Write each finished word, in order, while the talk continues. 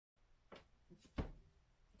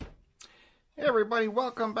Hey everybody,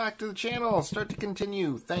 welcome back to the channel. Start to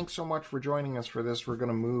continue. Thanks so much for joining us for this. We're going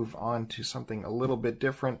to move on to something a little bit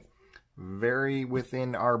different, very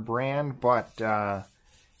within our brand, but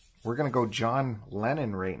we're going to go John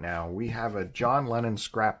Lennon right now. We have a John Lennon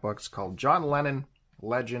scrapbook. It's called John Lennon,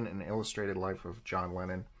 Legend and Illustrated Life of John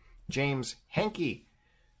Lennon. James Henke,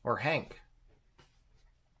 or Henke.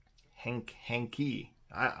 Henke.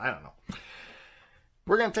 I don't know.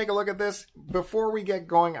 We're going to take a look at this. Before we get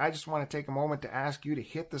going, I just want to take a moment to ask you to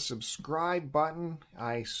hit the subscribe button.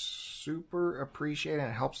 I super appreciate it.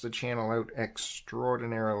 It helps the channel out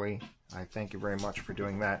extraordinarily. I thank you very much for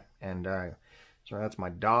doing that. And so that's my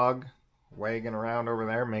dog wagging around over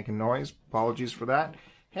there making noise. Apologies for that.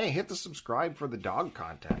 Hey, hit the subscribe for the dog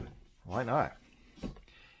content. Why not?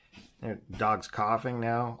 Dog's coughing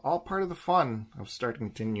now. All part of the fun of Start to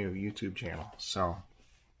Continue YouTube channel. So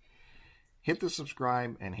hit the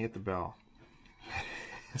subscribe and hit the bell.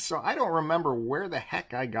 So I don't remember where the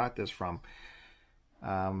heck I got this from.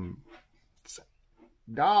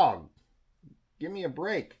 Dog, give me a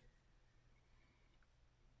break.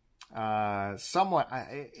 Somewhat,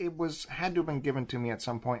 it had to have been given to me at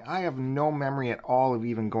some point. I have no memory at all of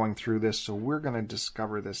even going through this, so we're going to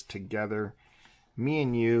discover this together. Me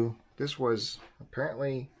and you. This was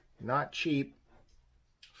apparently not cheap.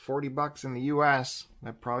 40 bucks in the US.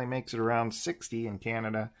 That probably makes it around 60 in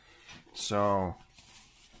Canada. So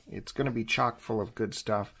it's going to be chock full of good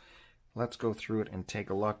stuff. Let's go through it and take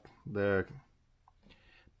a look. The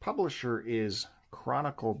publisher is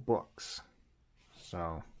Chronicle Books.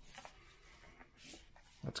 So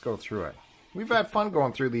let's go through it. We've had fun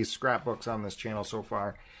going through these scrapbooks on this channel so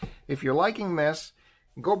far. If you're liking this,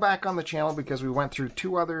 go back on the channel because we went through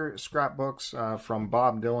two other scrapbooks from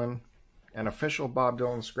Bob Dylan. An official Bob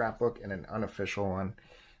Dylan scrapbook and an unofficial one.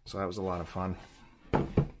 So that was a lot of fun.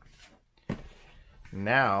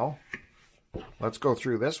 Now, let's go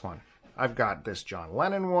through this one. I've got this John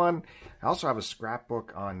Lennon one. I also have a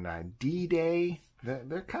scrapbook on D-Day.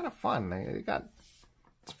 They're kind of fun.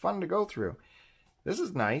 It's fun to go through. This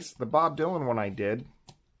is nice. The Bob Dylan one I did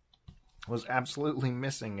was absolutely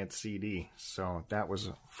missing its CD. So that was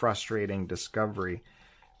a frustrating discovery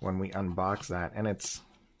when we unboxed that. And it's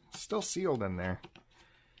still sealed in there.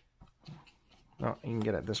 Oh, you can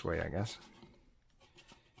get it this way, I guess.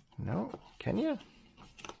 No, can you?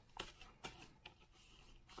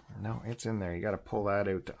 No, it's in there. You got to pull that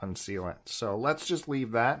out to unseal it. So let's just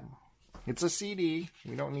leave that. It's a CD.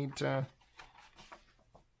 We don't need to.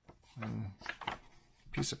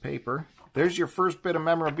 Piece of paper. There's your first bit of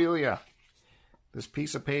memorabilia. This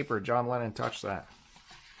piece of paper. John Lennon touched that.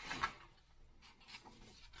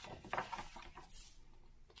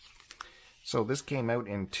 So this came out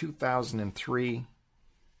in 2003.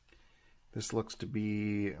 This looks to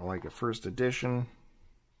be like a first edition.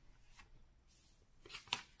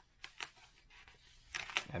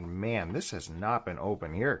 And man, this has not been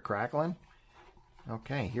open. Here, crackling.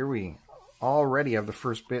 Okay, here we already have the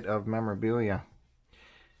first bit of memorabilia.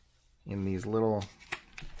 In these little,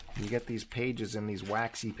 you get these pages in these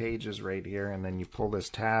waxy pages right here, and then you pull this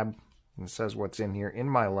tab, and it says what's in here. In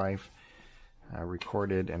my life.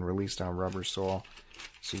 Recorded and released on Rubber Soul.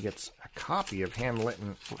 So you get a copy of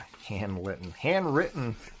handwritten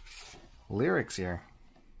lyrics here.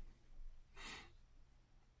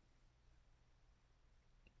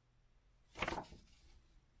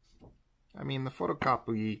 I mean, the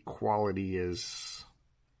photocopy quality is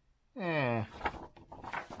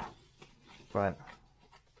but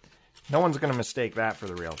no one's going to mistake that for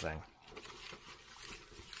the real thing.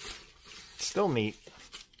 It's still neat.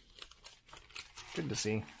 Good to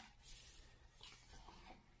see.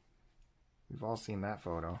 We've all seen that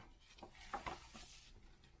photo.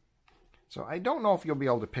 So I don't know if you'll be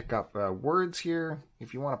able to pick up words here.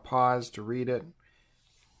 If you want to pause to read it,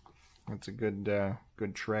 it's a good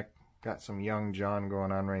good trick. Got some young John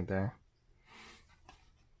going on right there.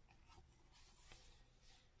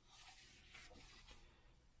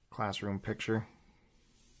 Classroom picture.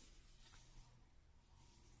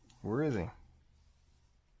 Where is he?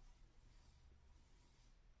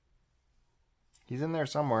 He's in there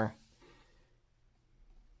somewhere.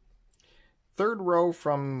 Third row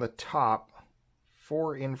from the top,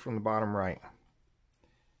 4 in from the bottom right.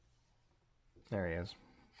 There he is.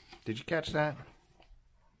 Did you catch that?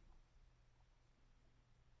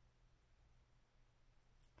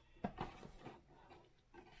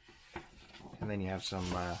 And then you have some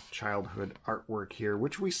childhood artwork here,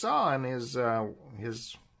 which we saw on his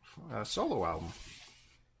solo album.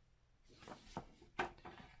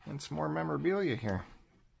 And some more memorabilia here.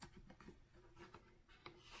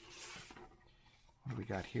 What do we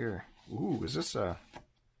got here? Ooh, is this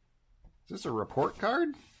this a report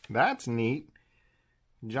card? That's neat.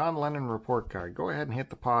 John Lennon report card. Go ahead and hit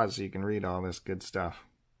the pause so you can read all this good stuff.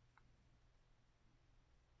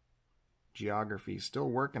 Geography, still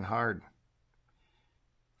working hard.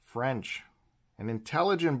 French, an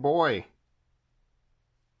intelligent boy.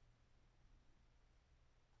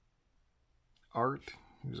 Art,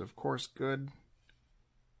 who's of course good.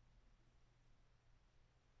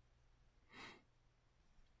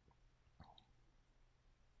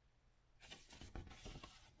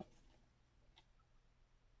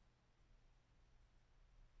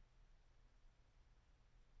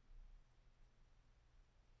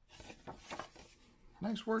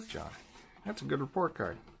 Nice work, John. That's a good report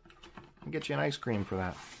card. I'll get you an ice cream for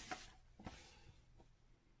that.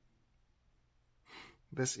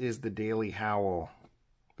 This is the Daily Howl.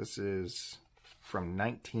 This is from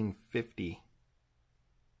 1950.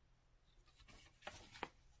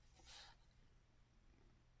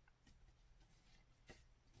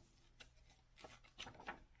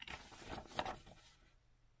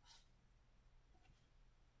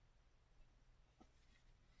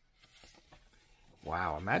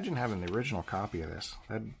 Wow, imagine having the original copy of this.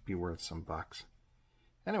 That'd be worth some bucks.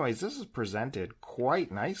 Anyways, this is presented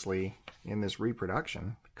quite nicely in this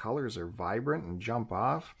reproduction. The colors are vibrant and jump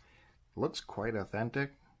off. Looks quite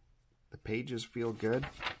authentic. The pages feel good.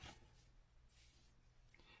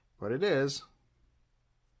 But it is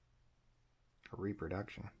a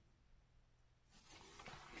reproduction.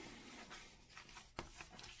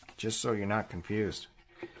 Just so you're not confused.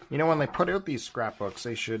 You know, when they put out these scrapbooks,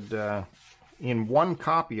 they should... in one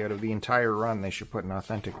copy out of the entire run, they should put an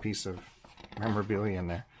authentic piece of memorabilia in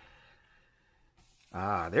there.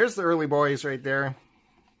 Ah, there's the early boys right there.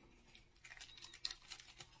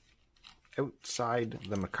 Outside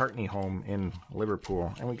the McCartney home in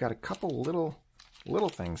Liverpool. And we got a couple little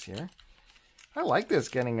things here. I like this,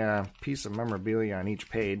 getting a piece of memorabilia on each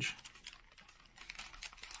page.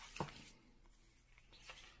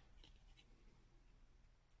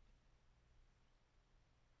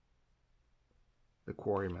 The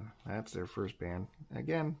Quarry Men. That's their first band.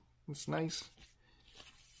 Again, it's nice.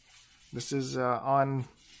 This is on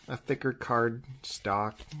a thicker card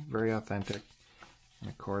stock. Very authentic. And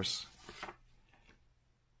of course,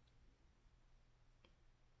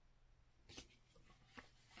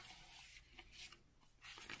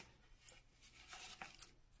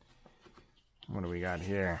 what do we got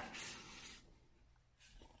here?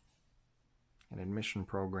 An admission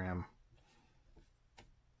program.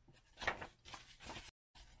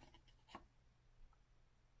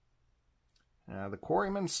 The Quarry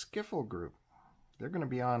Men Skiffle Group. They're going to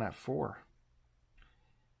be on at 4.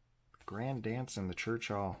 Grand dance in the church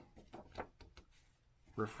hall.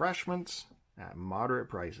 Refreshments at moderate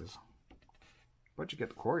prices. But you get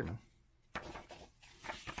the Quarry Men.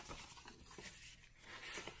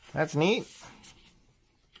 That's neat.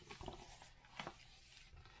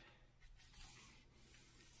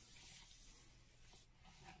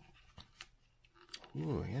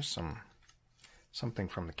 Ooh, here's something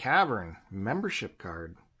from the Cavern. Membership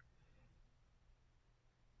card.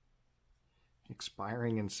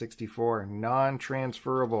 Expiring in 64.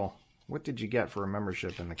 Non-transferable. What did you get for a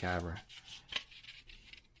membership in the Cavern?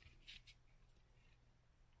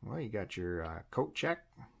 Well, you got your coat check.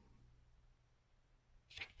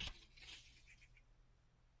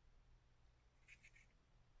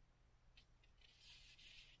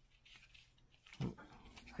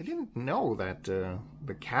 I didn't know that the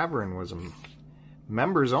Cavern was a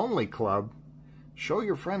members-only club. Show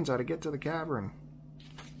your friends how to get to the Cavern.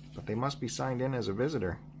 But they must be signed in as a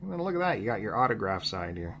visitor. And then look at that. You got your autograph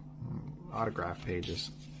side here. Autograph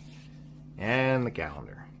pages. And the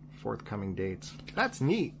calendar. Forthcoming dates. That's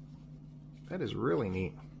neat. That is really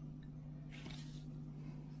neat.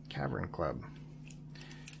 Cavern Club.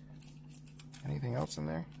 Anything else in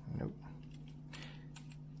there? Nope.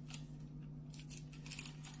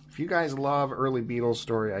 If you guys love early Beatles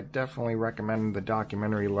story, I definitely recommend the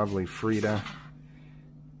documentary Lovely Frida.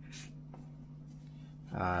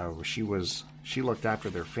 She looked after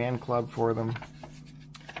their fan club for them.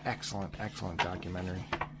 Excellent, excellent documentary.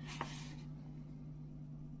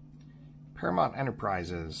 Paramount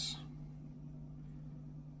Enterprises.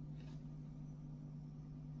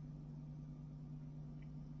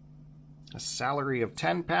 A salary of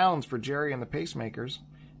 £10 for Jerry and the Pacemakers.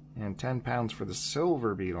 And £10 for the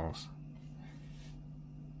Silver Beatles.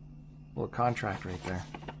 Little contract right there.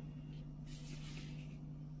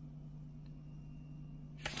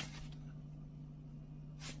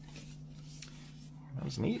 That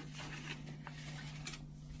was neat.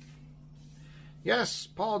 Yes,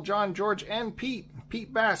 Paul, John, George, and Pete.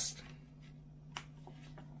 Pete Best.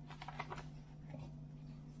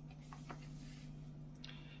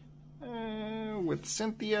 with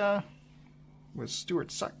Cynthia, with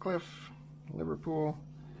Stuart Sutcliffe, Liverpool.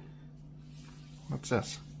 What's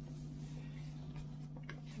this?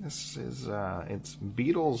 This is, it's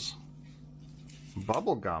Beatles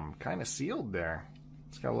bubblegum, kind of sealed there.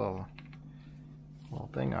 It's got a little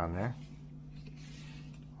thing on there.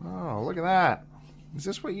 Oh, look at that. Is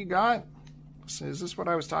this what you got? Is this what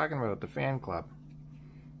I was talking about at the fan club?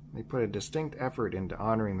 They put a distinct effort into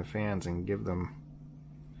honoring the fans and give them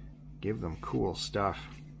cool stuff.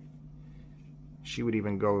 She would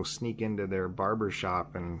even go sneak into their barber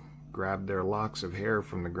shop and grab their locks of hair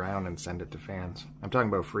from the ground and send it to fans. I'm talking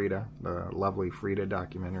about Frida, the lovely Frida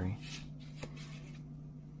documentary.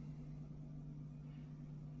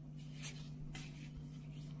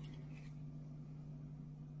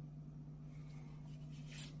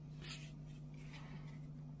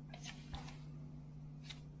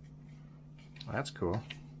 Well, that's cool.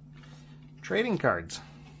 Trading cards.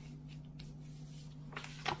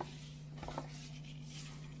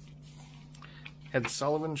 Ed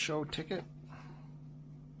Sullivan Show ticket.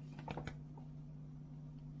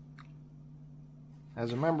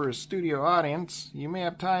 As a member of studio audience, you may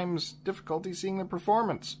have times difficulty seeing the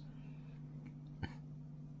performance.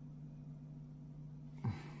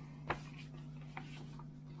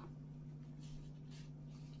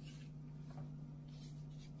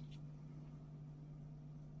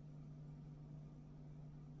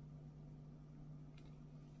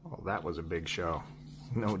 Oh, that was a big show.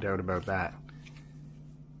 No doubt about that.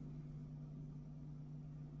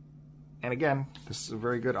 And again, this is a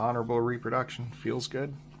very good honorable reproduction. Feels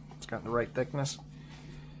good. It's got the right thickness.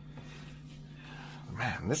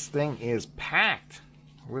 Man, this thing is packed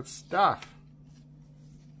with stuff.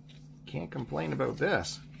 Can't complain about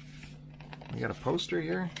this. We got a poster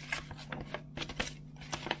here.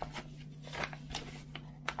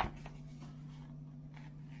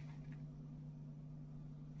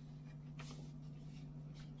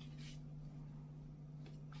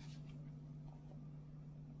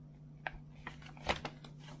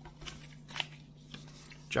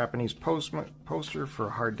 Japanese poster for A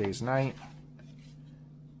Hard Day's Night.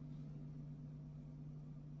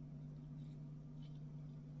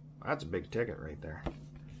 That's a big ticket right there.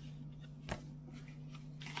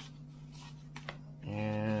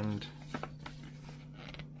 And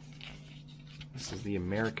this is the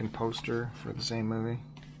American poster for the same movie.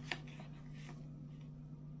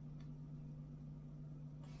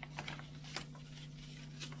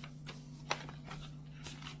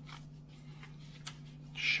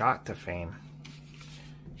 Shot to fame.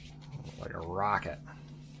 Like a rocket.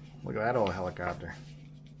 Look at that old helicopter.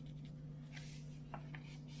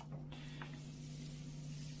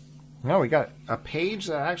 No, we got a page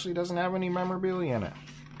that actually doesn't have any memorabilia in it.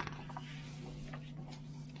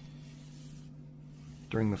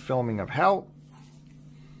 During the filming of Help.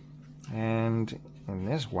 And in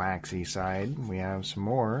this waxy side, we have some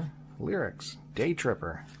more lyrics. Day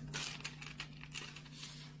Tripper.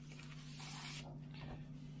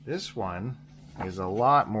 This one is a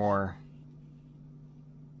lot more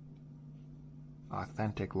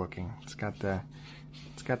authentic looking. It's got the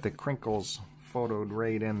crinkles photoed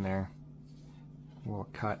right in there. A little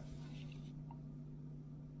cut.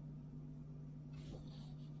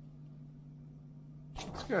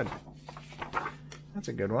 It's good. That's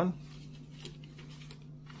a good one.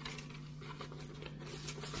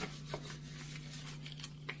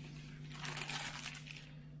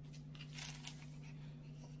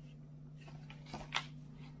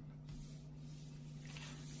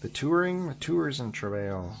 The Tours and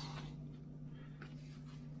Travails.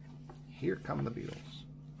 Here Come the Beatles.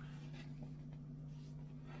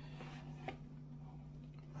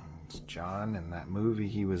 It's John and that movie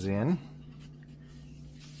he was in.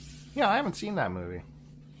 Yeah, I haven't seen that movie.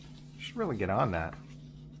 Should really get on that.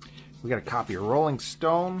 We got a copy of Rolling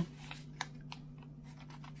Stone.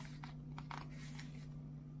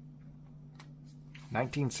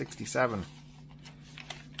 (1967).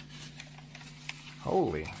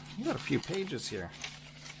 Holy, you got a few pages here.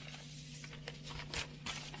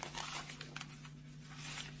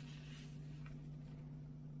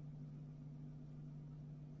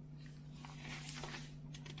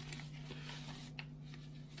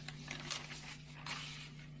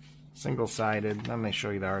 Single-sided. Then they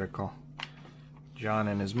show you the article. John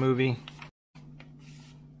and his movie.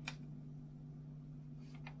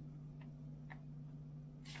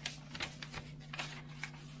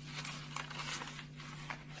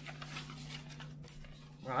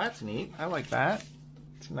 Well, that's neat. I like that.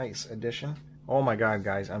 It's a nice addition. Oh my god,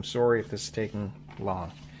 guys. I'm sorry if this is taking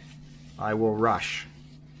long. I will rush.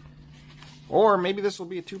 Or maybe this will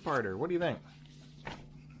be a two-parter. What do you think?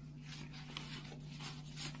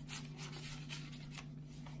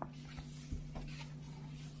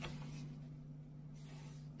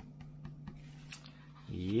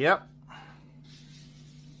 Yep.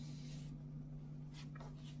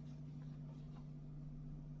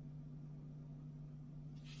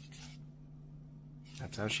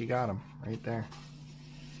 That's how she got him, right there.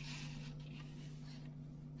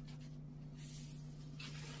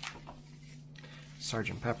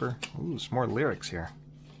 Sgt. Pepper. Ooh, some more lyrics here.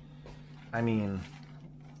 I mean,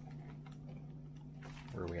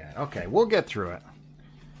 where are we at? Okay, we'll get through it.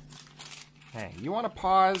 Hey, you want to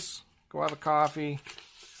pause? Go have a coffee.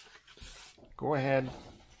 Go ahead.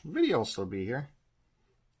 The video will still be here.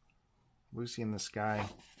 Lucy in the Sky.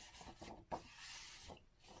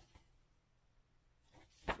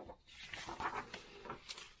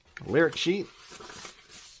 Lyric sheet.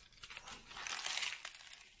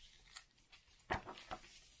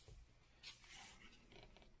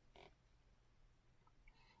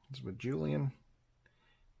 It's with Julian.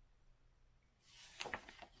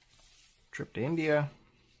 Trip to India.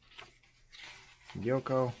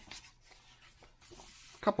 Yoko.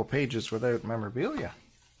 A couple pages without memorabilia.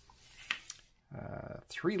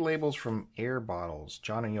 3 labels from Air Bottles.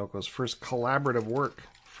 John and Yoko's first collaborative work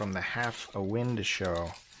from the Half a Wind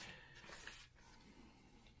show.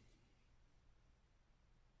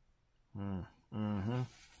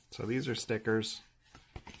 So these are stickers.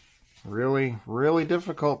 Really, really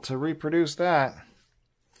difficult to reproduce that.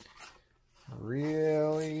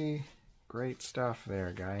 Really great stuff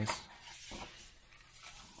there, guys.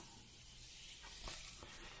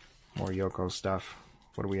 More Yoko stuff.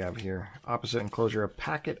 What do we have here? Opposite enclosure, a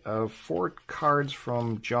packet of 4 cards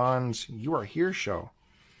from John's You Are Here show.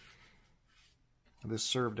 This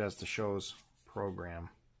served as the show's program.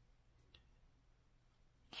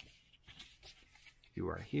 You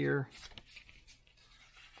Are Here.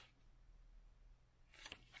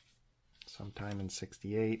 Sometime in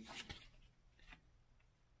 '68.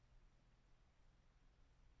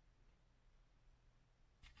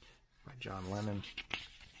 By John Lennon.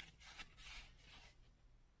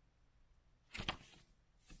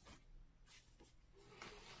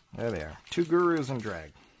 There they are. 2 Gurus in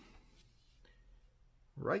Drag.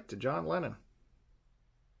 Write to John Lennon.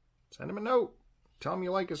 Send him a note. Tell him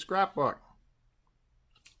you like his scrapbook.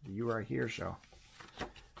 The You Are Here show.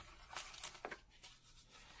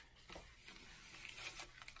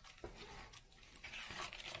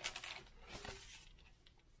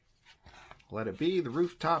 Let It Be, the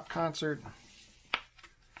rooftop concert.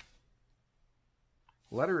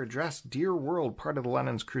 Letter addressed Dear World, part of the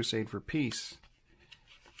Lennon's crusade for peace.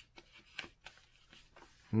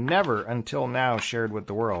 Never until now shared with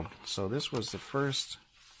the world. So this was the first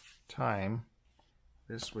time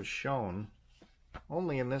this was shown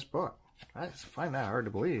only in this book. I find that hard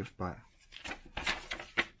to believe, but...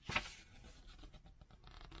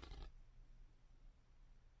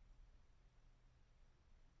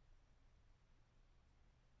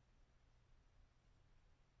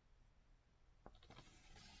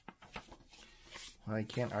 well, I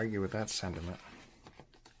can't argue with that sentiment.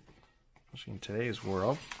 Especially in today's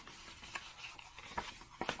world.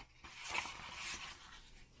 The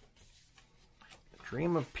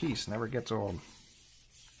dream of peace never gets old.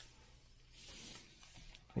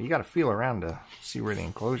 You got to feel around to see where the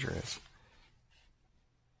enclosure is.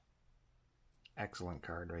 Excellent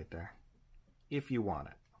card right there. If you want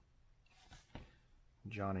it.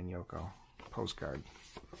 John and Yoko. Postcard.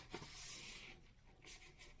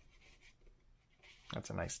 That's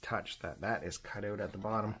a nice touch. That is cut out at the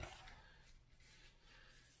bottom.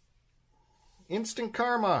 Instant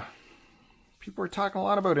karma. People are talking a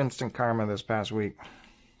lot about instant karma this past week.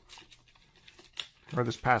 Or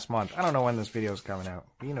this past month. I don't know when this video is coming out.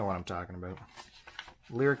 But you know what I'm talking about.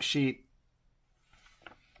 Lyric sheet.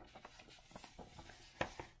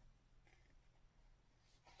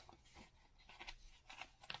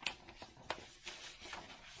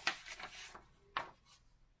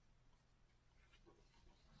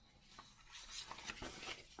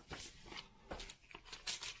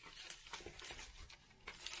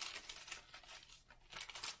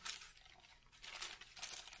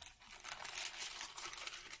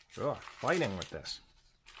 Ugh, fighting with this.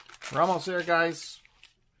 We're almost there, guys.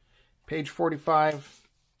 Page 45.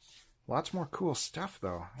 Lots more cool stuff,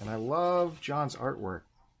 though. And I love John's artwork.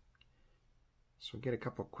 So we'll get a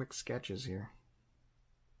couple quick sketches here.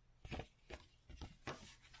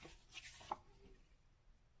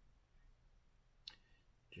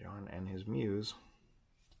 John and his muse.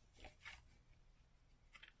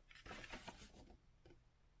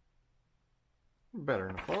 Better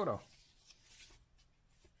in a photo.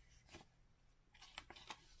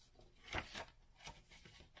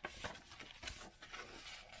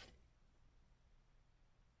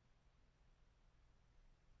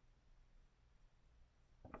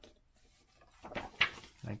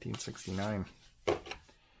 1969.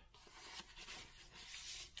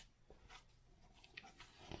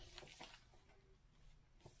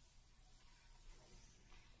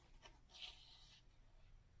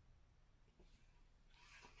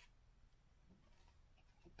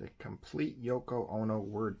 The complete Yoko Ono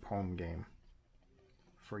word poem game.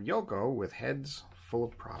 For Yoko with heads full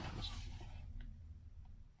of problems.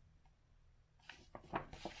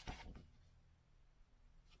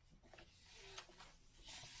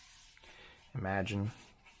 Imagine.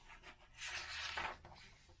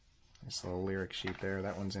 This little lyric sheet there.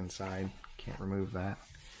 That one's inside. Can't remove that.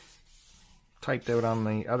 Typed out on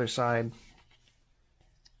the other side.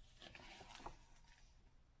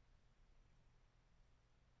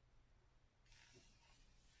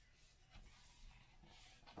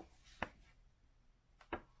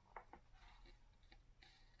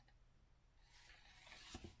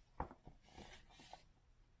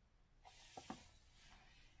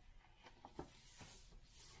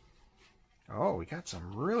 Oh, we got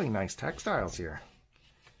some really nice textiles here.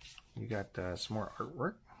 You got some more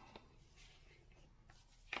artwork.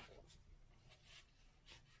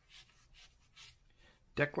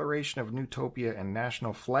 Declaration of Newtopia and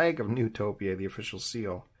National Flag of Newtopia, the official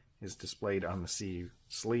seal, is displayed on the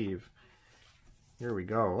sleeve. Here we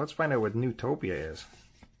go. Let's find out what Newtopia is.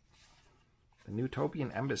 The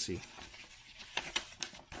Newtopian Embassy.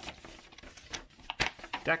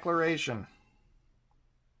 Declaration.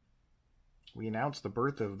 We announce the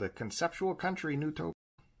birth of the conceptual country Newtopia.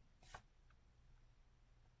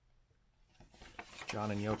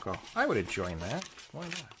 John and Yoko. I would have joined that. Why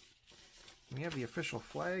not? We have the official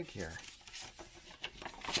flag here.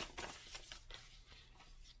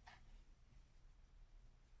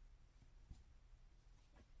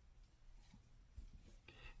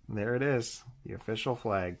 There it is. The official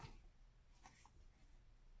flag.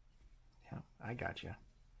 Yeah, I got you.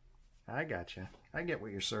 I got you. I get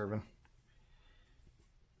what you're serving.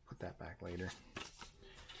 Put that back later.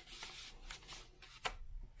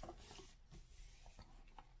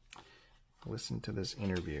 Listen to this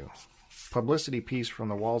interview. Publicity piece from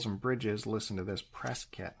the Walls and Bridges. Listen to this press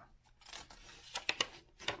kit.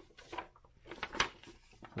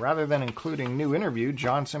 Rather than including new interview,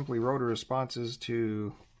 John simply wrote responses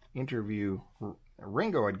to interview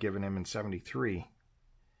Ringo had given him in '73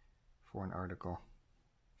 for an article.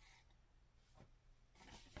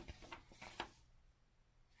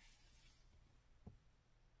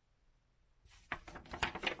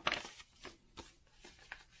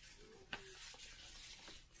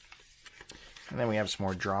 And then we have some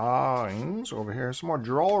more drawings over here. Some more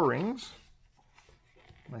drawings.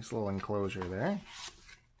 Nice little enclosure there.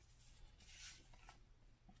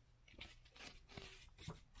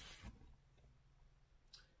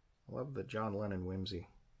 I love the John Lennon whimsy.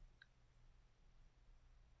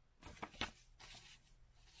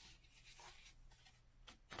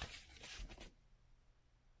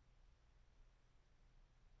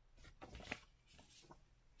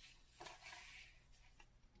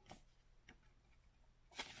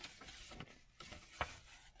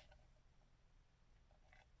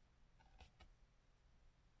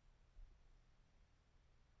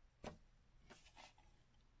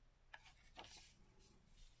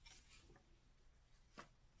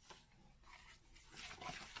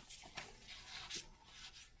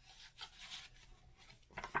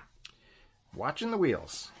 Watching the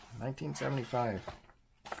Wheels, 1975.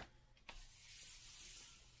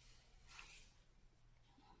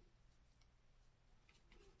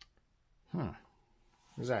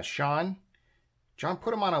 Is that Sean? John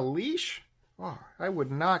put him on a leash? Oh, I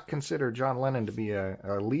would not consider John Lennon to be a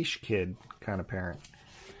leash kid kind of parent.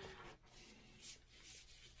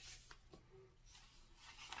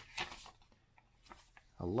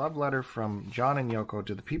 A love letter from John and Yoko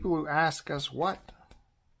to the people who ask us what,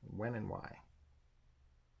 when, and why.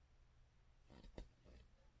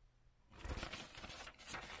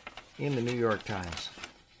 In the New York Times.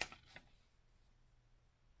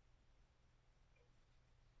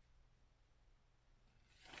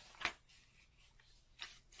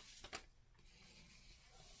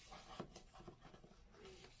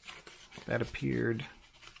 That appeared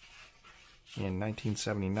in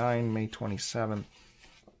 1979, May 27th,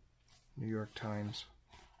 New York Times.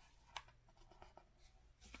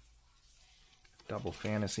 Double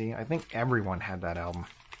Fantasy. I think everyone had that album,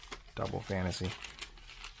 Double Fantasy.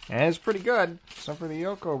 And it's pretty good, except for the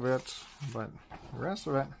Yoko bits, but the rest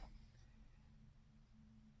of it,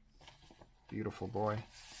 Beautiful Boy,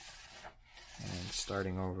 and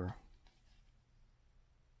Starting Over.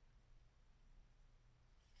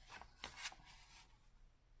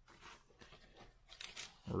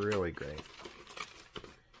 Really great.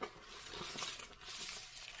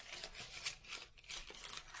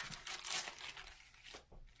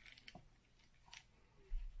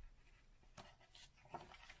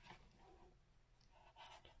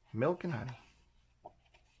 Milk and honey.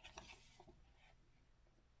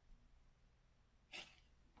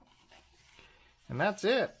 And that's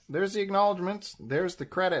it. There's the acknowledgements. There's the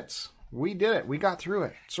credits. We did it. We got through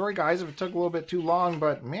it. Sorry, guys, if it took a little bit too long,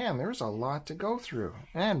 but man, there's a lot to go through.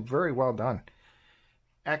 And very well done.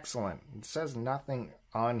 Excellent. It says nothing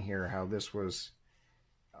on here how this was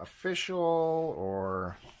official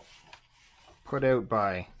or put out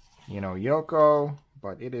by, Yoko,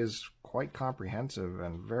 but it is quite comprehensive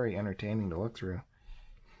and very entertaining to look through.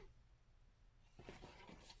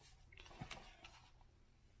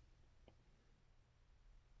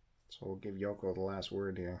 So we'll give Yoko the last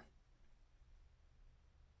word here.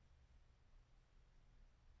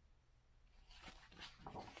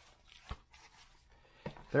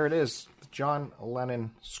 There it is, the John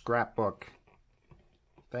Lennon Scrapbook.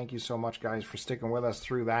 Thank you so much, guys, for sticking with us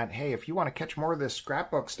through that. Hey, if you want to catch more of this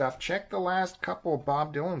scrapbook stuff, check the last couple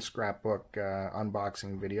Bob Dylan scrapbook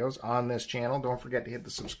unboxing videos on this channel. Don't forget to hit the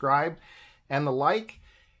subscribe and the like.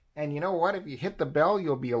 And you know what? If you hit the bell,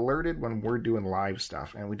 you'll be alerted when we're doing live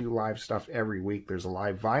stuff. And we do live stuff every week. There's a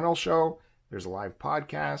live vinyl show. There's a live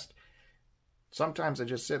podcast. Sometimes I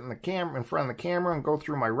just sit in front of the camera and go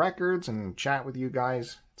through my records and chat with you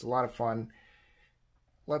guys. It's a lot of fun.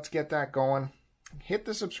 Let's get that going. Hit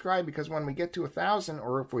the subscribe, because when we get to 1,000,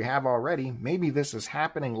 or if we have already, maybe this is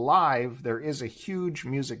happening live. There is a huge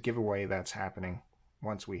music giveaway that's happening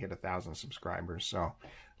once we hit 1,000 subscribers. So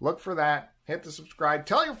look for that. Hit the subscribe.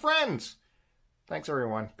 Tell your friends. Thanks,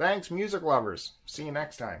 everyone. Thanks, music lovers. See you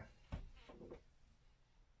next time.